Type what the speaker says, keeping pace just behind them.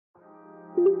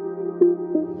Hello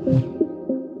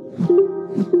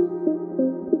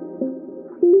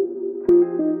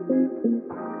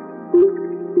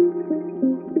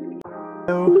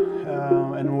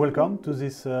and welcome to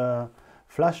this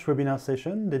flash webinar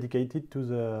session dedicated to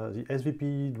the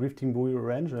SVP drifting buoy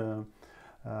range in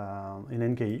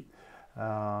NKE.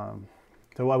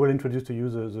 So I will introduce to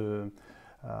you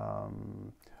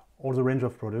all the range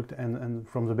of product and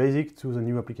from the basic to the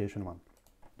new application one.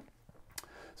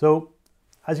 So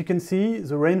as you can see,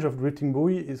 the range of drifting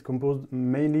buoy is composed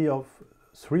mainly of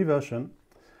three versions.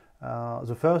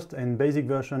 The first and basic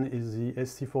version is the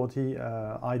SC40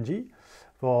 IG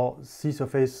for sea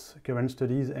surface current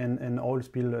studies and oil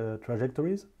spill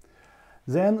trajectories.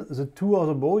 Then the two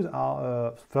other buoys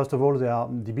are, first of all, they are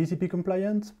DBCP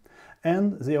compliant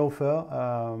and they offer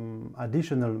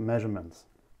additional measurements.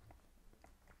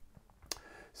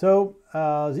 So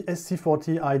the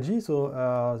SC40 IG, so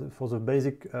for the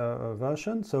basic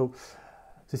version, so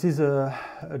this is a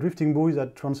drifting buoy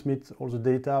that transmits all the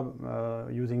data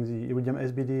using the Iridium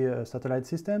SBD satellite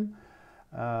system,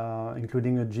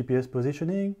 including a GPS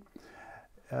positioning.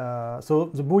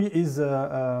 So the buoy is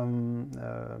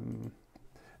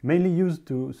mainly used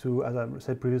to, as I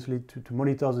said previously, to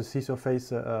monitor the sea surface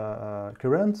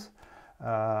currents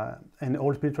and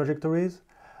oil spill trajectories.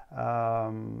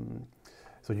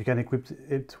 So you can equip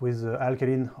it with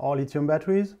alkaline or lithium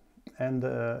batteries. And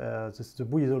the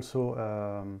buoy is also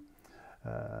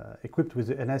equipped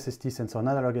with an SST sensor, an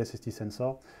analog SST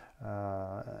sensor,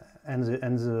 and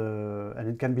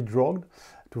it can be dragged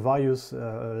to various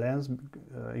lengths,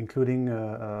 including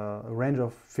a range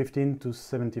of 15 to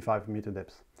 75 meter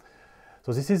depth.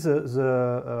 So this is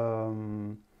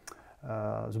the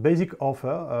basic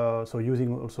offer. So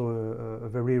using also a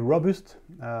very robust,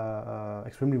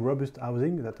 extremely robust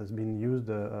housing that has been used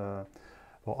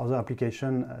for other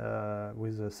application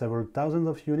with several thousands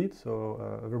of units, so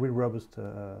a very robust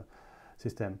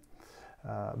system.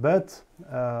 But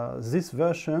this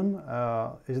version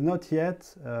is not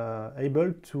yet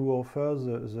able to offer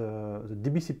the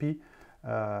DBCP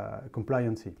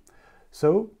compliancy.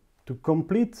 So to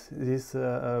complete this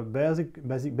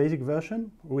basic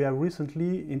version, we have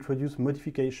recently introduced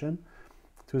modification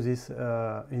to this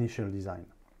initial design.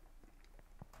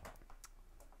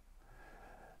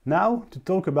 Now, to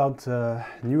talk about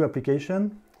new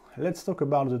application, let's talk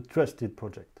about the Trusted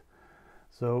project.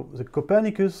 So, the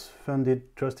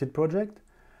Copernicus-funded Trusted project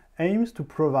aims to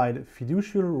provide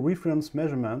fiducial reference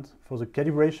measurement for the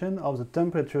calibration of the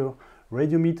temperature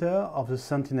radiometer of the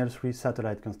Sentinel-3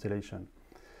 satellite constellation.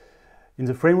 In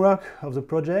the framework of the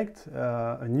project,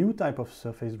 a new type of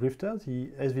surface drifter,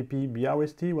 the SVP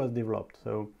BRST, was developed.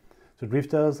 So, the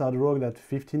drifters are dragged at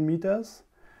 15 meters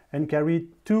and carry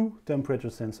two temperature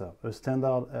sensors, a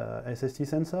standard SST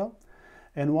sensor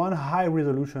and one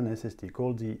high-resolution SST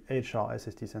called the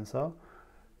HRSST sensor,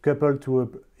 coupled to a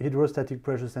hydrostatic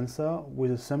pressure sensor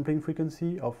with a sampling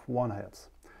frequency of 1 Hz.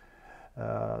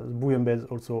 The buoy embeds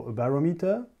also a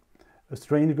barometer, a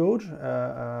strain gauge,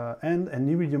 and an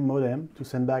Iridium modem to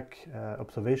send back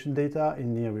observation data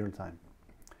in near real time.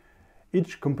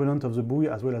 Each component of the buoy,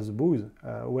 as well as the buoys,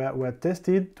 were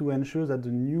tested to ensure that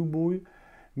the new buoy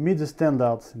meet the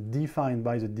standards defined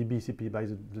by the DBCP, by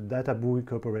the Data Buoy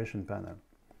Cooperation Panel.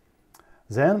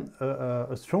 Then,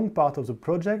 a strong part of the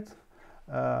project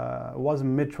was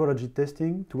metrology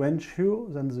testing to ensure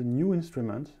that the new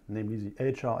instrument, namely the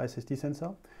HRSST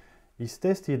sensor, is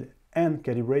tested and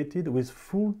calibrated with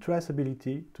full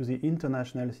traceability to the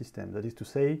international system, that is to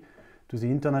say, to the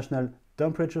international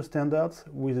temperature standards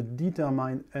with a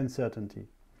determined uncertainty.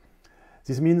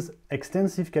 This means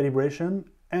extensive calibration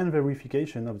and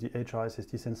verification of the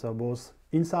HRSST sensor both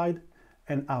inside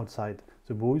and outside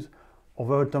the buoys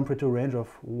over a temperature range of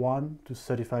 1 to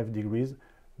 35 degrees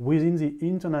within the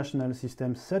international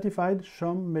system certified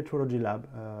SHOM metrology lab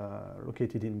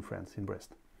located in France, in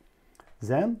Brest.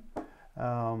 Then,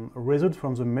 results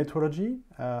from the metrology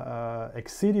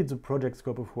exceeded the project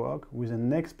scope of work with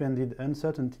an expanded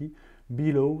uncertainty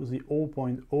below the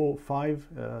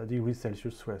 0.05 degrees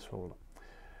Celsius threshold.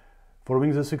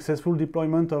 Following the successful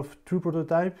deployment of two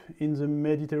prototypes in the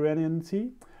Mediterranean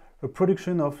Sea, a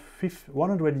production of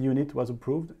 100 units was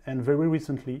approved, and very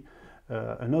recently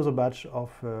another batch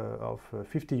of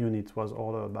 50 units was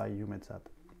ordered by EUMETSAT.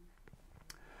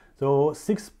 So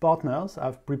 6 partners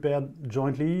have prepared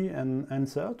jointly an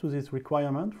answer to this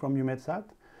requirement from EUMETSAT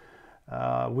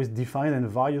with defined and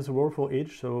various roles for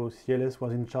each. So CLS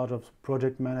was in charge of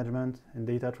project management and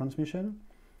data transmission.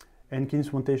 NK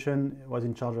Instrumentation was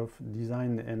in charge of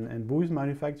design and buoys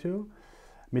manufacture.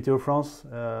 Météo France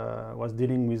was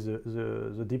dealing with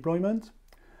the deployment.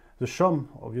 The SHOM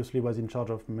obviously was in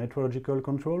charge of metrological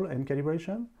control and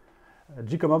calibration.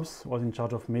 GCOMOPS was in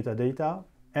charge of metadata,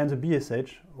 and the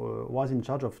BSH was in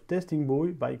charge of testing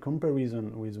buoy by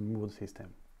comparison with the moored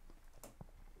system.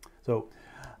 So,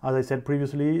 as I said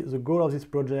previously, the goal of this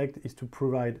project is to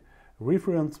provide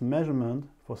reference measurement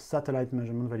for satellite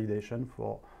measurement validation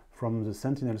from the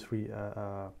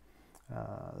Sentinel-3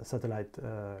 satellite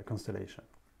constellation.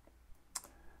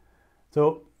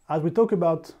 So, as we talk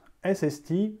about SST,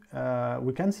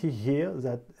 we can see here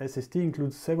that SST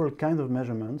includes several kinds of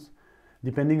measurements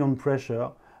depending on pressure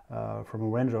from a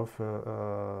range of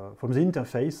from the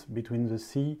interface between the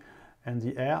sea and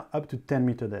the air up to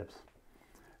 10-meter depth.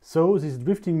 So these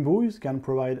drifting buoys can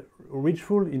provide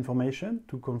reachful information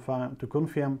to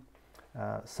confirm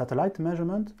satellite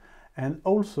measurement, and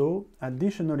also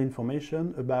additional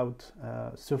information about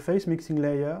surface mixing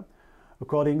layer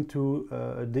according to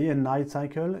day and night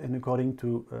cycle and according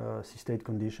to sea state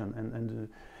condition.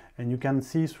 And you can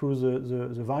see through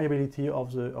the variability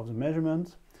of the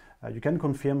measurements, you can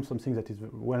confirm something that is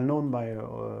well known by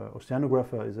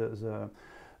oceanographer, is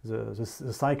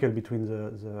the cycle between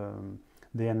the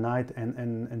day and night,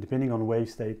 and depending on wave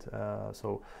state.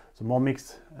 So the more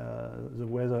mixed the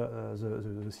weather,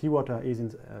 the seawater is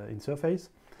in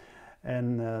surface,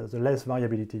 and the less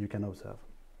variability you can observe.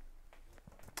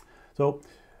 So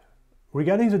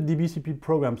regarding the DBCP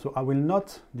program, so I will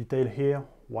not detail here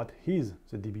what is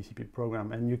the DBCP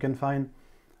program, and you can find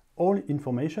all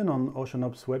information on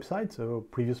OceanOps website, so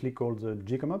previously called the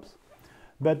GCOMOPS.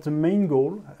 But the main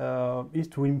goal is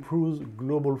to improve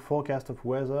global forecast of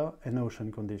weather and ocean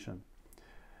condition.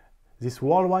 This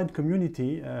worldwide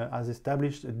community has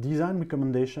established a design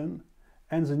recommendation,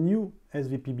 and the new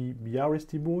SVP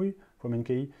HRSST buoy from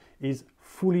NKE is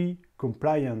fully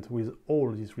compliant with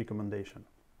all these recommendations.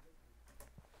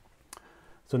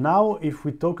 So now, if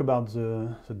we talk about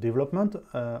the development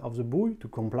of the buoy to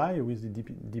comply with the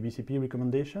DBCP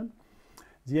recommendation,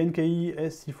 the NKE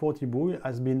SC40 buoy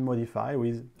has been modified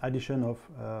with addition of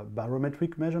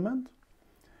barometric measurement,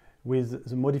 with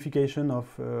the modification of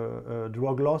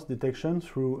drag loss detection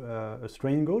through a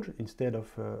strain gauge instead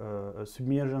of a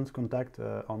submergence contact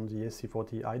on the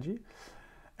SC40 IG,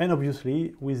 and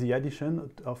obviously with the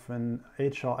addition of an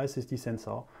HRSST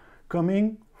sensor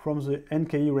coming from the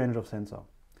NKE range of sensor.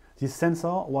 This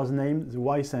sensor was named the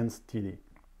YSense TD.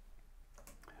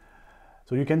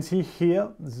 So you can see here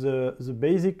the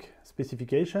basic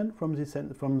specification from this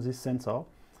sensor,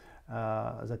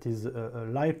 that is a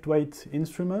lightweight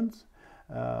instrument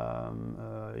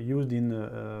used in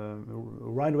a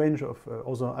wide range of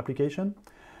other applications,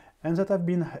 and that have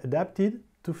been adapted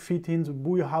to fit in the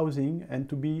buoy housing and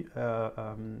to be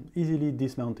easily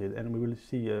dismounted, and we will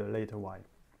see later why.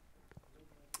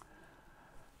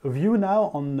 A view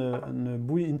now on the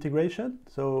buoy integration.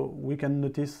 So we can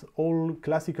notice all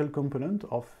classical components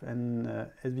of an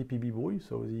SVPB buoy.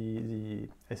 So the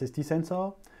SST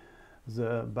sensor,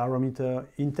 the barometer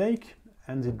intake,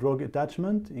 and the drag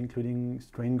attachment, including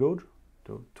strain gauge,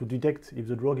 to detect if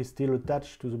the drag is still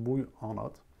attached to the buoy or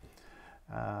not.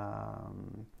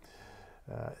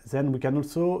 Then we can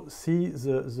also see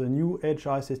the new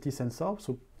HRSST sensor,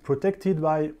 so protected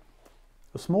by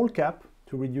a small cap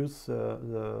to reduce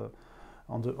you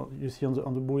see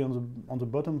on the buoy on the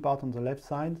bottom part on the left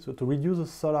side, so to reduce the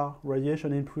solar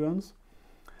radiation influence.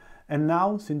 And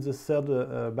now, since the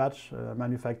third batch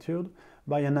manufactured,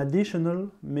 by an additional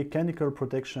mechanical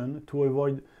protection to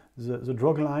avoid the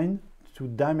drag line to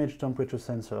damage temperature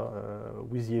sensor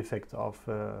with the effect of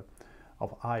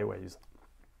high waves.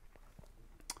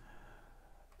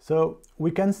 So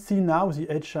we can see now the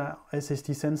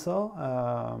HRSST sensor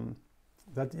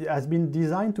that has been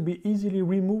designed to be easily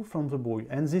removed from the buoy,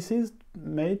 and this is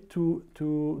made to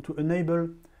enable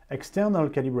external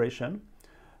calibration.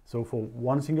 So for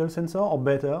one single sensor, or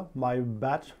better, by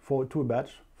batch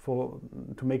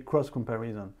to make cross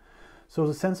comparison. So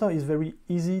the sensor is very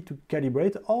easy to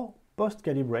calibrate or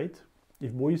post-calibrate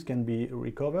if buoys can be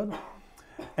recovered.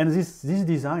 And this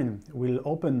design will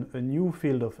open a new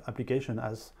field of application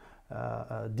as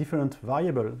different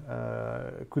variable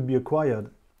could be acquired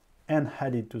and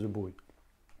added to the buoy.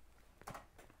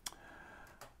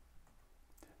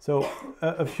 So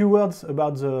a few words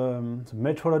about the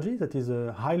metrology that is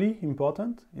highly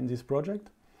important in this project.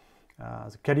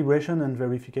 The calibration and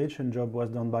verification job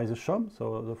was done by the SHOM,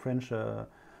 so the French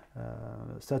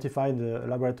certified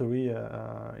laboratory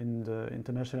in the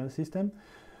international system.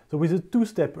 So with a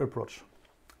two-step approach,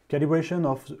 calibration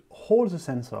of all the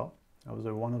sensor, of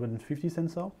the 150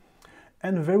 sensor,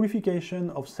 and verification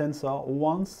of sensor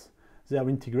once they are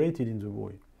integrated in the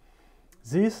buoy.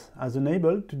 This has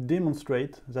enabled to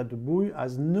demonstrate that the buoy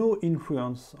has no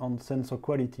influence on sensor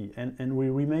quality and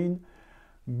will remain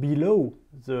below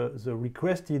the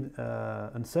requested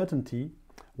uncertainty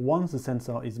once the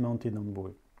sensor is mounted on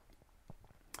buoy.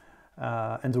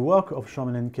 And the work of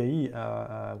Schormann and KE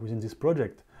within this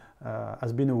project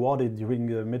has been awarded during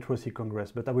the Metro C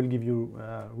Congress, but I will give you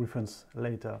reference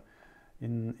later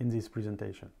in this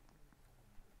presentation.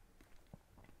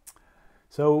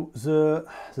 So the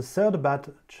third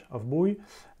batch of buoy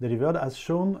delivered has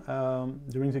shown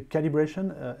during the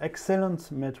calibration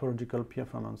excellent meteorological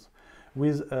performance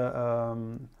with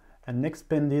an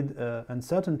expanded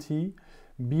uncertainty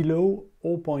below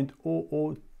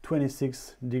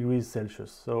 0.0026 degrees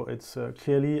Celsius. So it's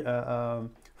clearly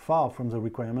far from the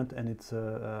requirement, and it's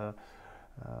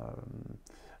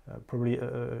probably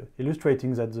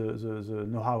illustrating that the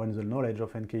know-how and the knowledge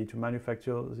of NKE to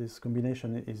manufacture this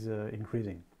combination is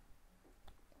increasing.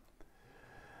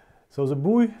 So the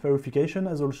buoy verification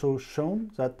has also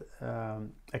shown that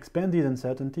expanded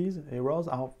uncertainties, errors,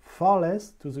 are far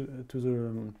less to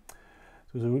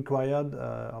the required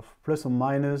of plus or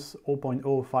minus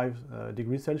 0.05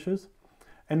 degrees Celsius,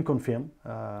 and confirm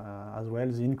as well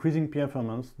the increasing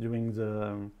performance during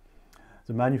the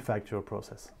manufacture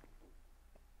process.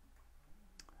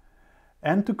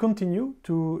 And to continue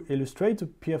to illustrate the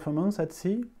performance at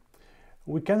sea,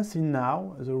 we can see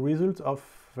now the result of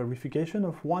verification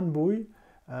of one buoy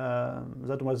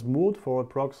that was moored for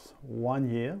approx 1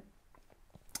 year,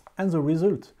 and the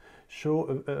result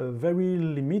show a very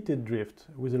limited drift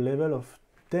with a level of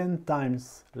 10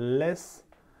 times less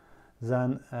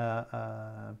than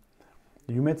the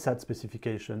EUMETSAT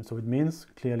specification. So it means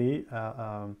clearly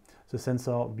the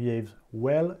sensor behaves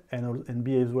well and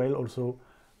behaves well also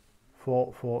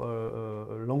for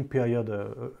a long period.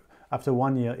 After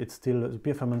 1 year, it's still, the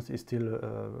performance is still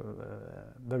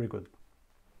very good.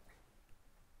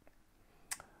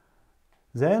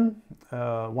 Then,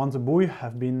 once the buoy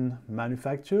have been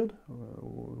manufactured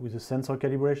with the sensor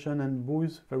calibration and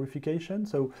buoys verification,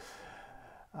 so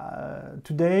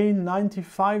today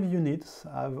 95 units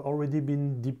have already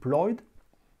been deployed,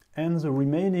 and the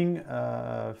remaining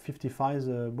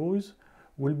 55 buoys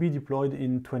will be deployed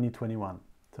in 2021.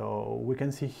 So we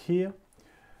can see here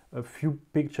a few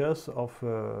pictures of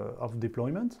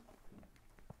deployment.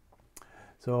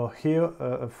 So here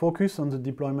a focus on the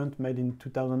deployment made in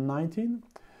 2019.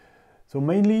 So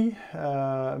mainly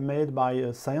made by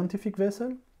a scientific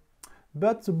vessel,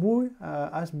 but the buoy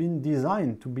has been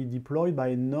designed to be deployed by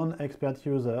a non-expert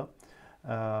user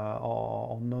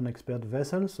or non-expert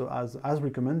vessel, so as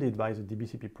recommended by the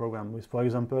DBCP program, with, for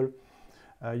example,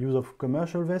 use of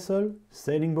commercial vessel,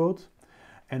 sailing boats,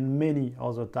 and many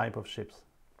other type of ships.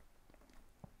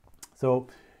 So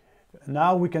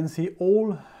now we can see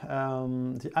all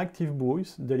the active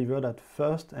buoys delivered at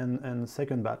first and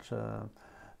second batch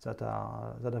that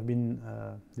have been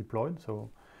deployed. So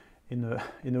in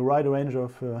a wide range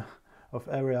of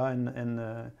area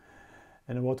and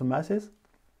water masses.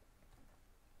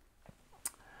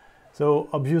 So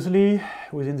obviously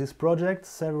within this project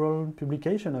several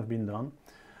publications have been done.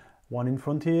 One in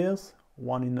Frontiers,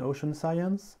 one in Ocean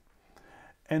Science,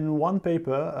 and one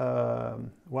paper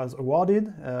was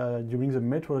awarded during the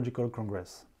Meteorological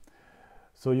Congress.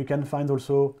 So you can find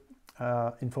also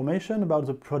information about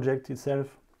the project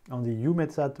itself on the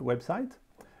EUMETSAT website.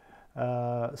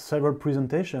 Several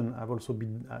presentations have also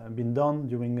been done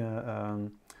during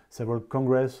several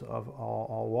congress of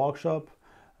our workshop,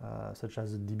 such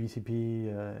as the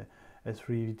DBCP,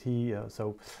 SVP,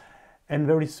 and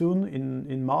very soon,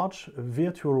 in March, a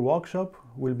virtual workshop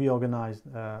will be organized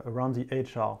around the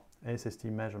HRSST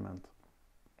measurement.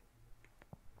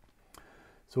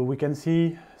 So we can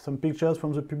see some pictures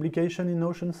from the publication in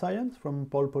Ocean Science from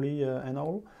Paul Polly and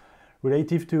all,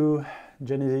 relative to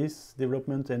genesis,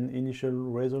 development, and initial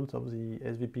results of the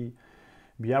SVP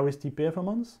BRST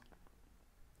performance.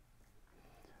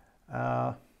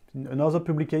 Another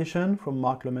publication from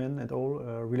Mark Lemaine et al.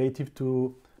 Relative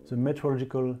to the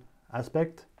meteorological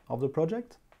aspect of the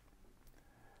project.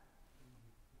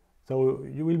 So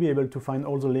you will be able to find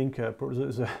all the link,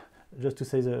 just to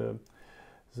say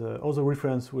all the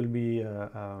reference will be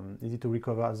easy to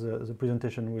recover, as the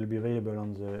presentation will be available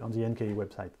on the NKE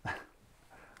website.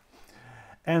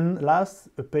 And last,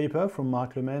 a paper from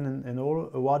Mark Lemaine and all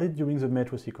awarded during the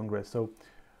Metro C Congress. So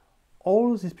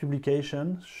all these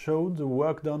publications showed the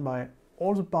work done by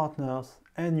all the partners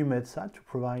and EUMETSAT to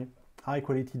provide high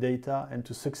quality data and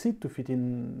to succeed to fit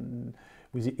in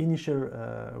with the initial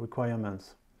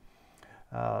requirements.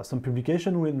 Some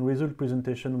publication and result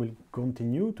presentation will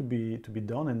continue to be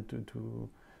done and to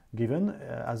given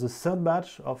as a third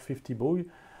batch of 50 buoy.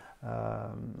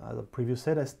 As I previously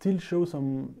said, I still show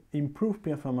some improved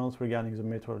performance regarding the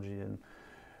metrology, and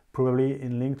probably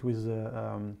in linked with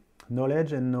the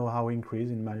knowledge and know-how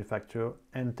increase in manufacture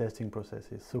and testing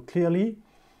processes. So clearly,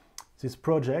 this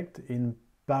project, in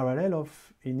parallel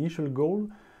of initial goal,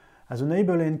 has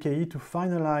enabled NKE to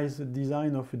finalize the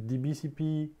design of a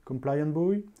DBCP compliant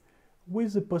buoy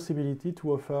with the possibility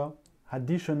to offer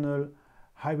additional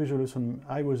high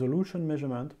resolution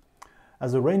measurement,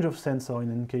 as the range of sensor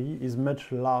in NKE is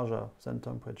much larger than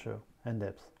temperature and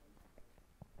depth.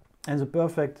 And the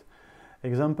perfect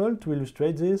example to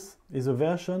illustrate this is a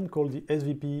version called the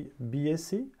SVP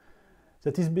BSC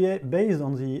that is based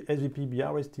on the SVP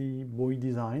BRST buoy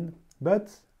design, but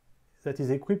that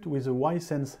is equipped with a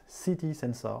Y-Sense CT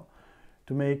sensor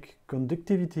to make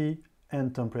conductivity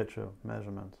and temperature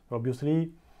measurement.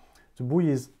 Obviously, the buoy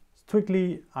is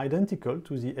strictly identical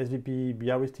to the SVP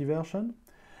BRST version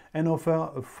and offer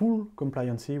a full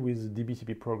compliancy with the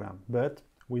DBCP program, but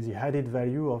with the added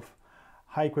value of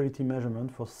high quality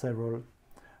measurement for several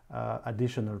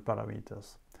additional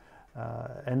parameters.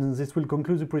 And this will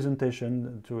conclude the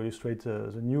presentation to illustrate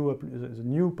the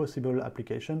new possible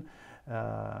application,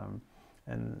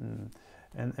 and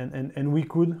we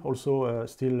could also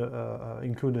still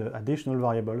include additional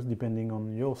variables depending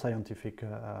on your scientific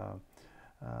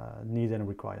need and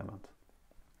requirement.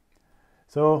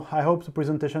 So I hope the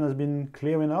presentation has been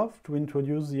clear enough to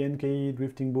introduce the NKE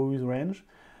drifting buoys range,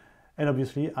 and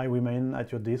obviously I remain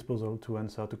at your disposal to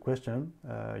answer to questions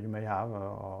you may have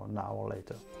now or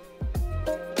later.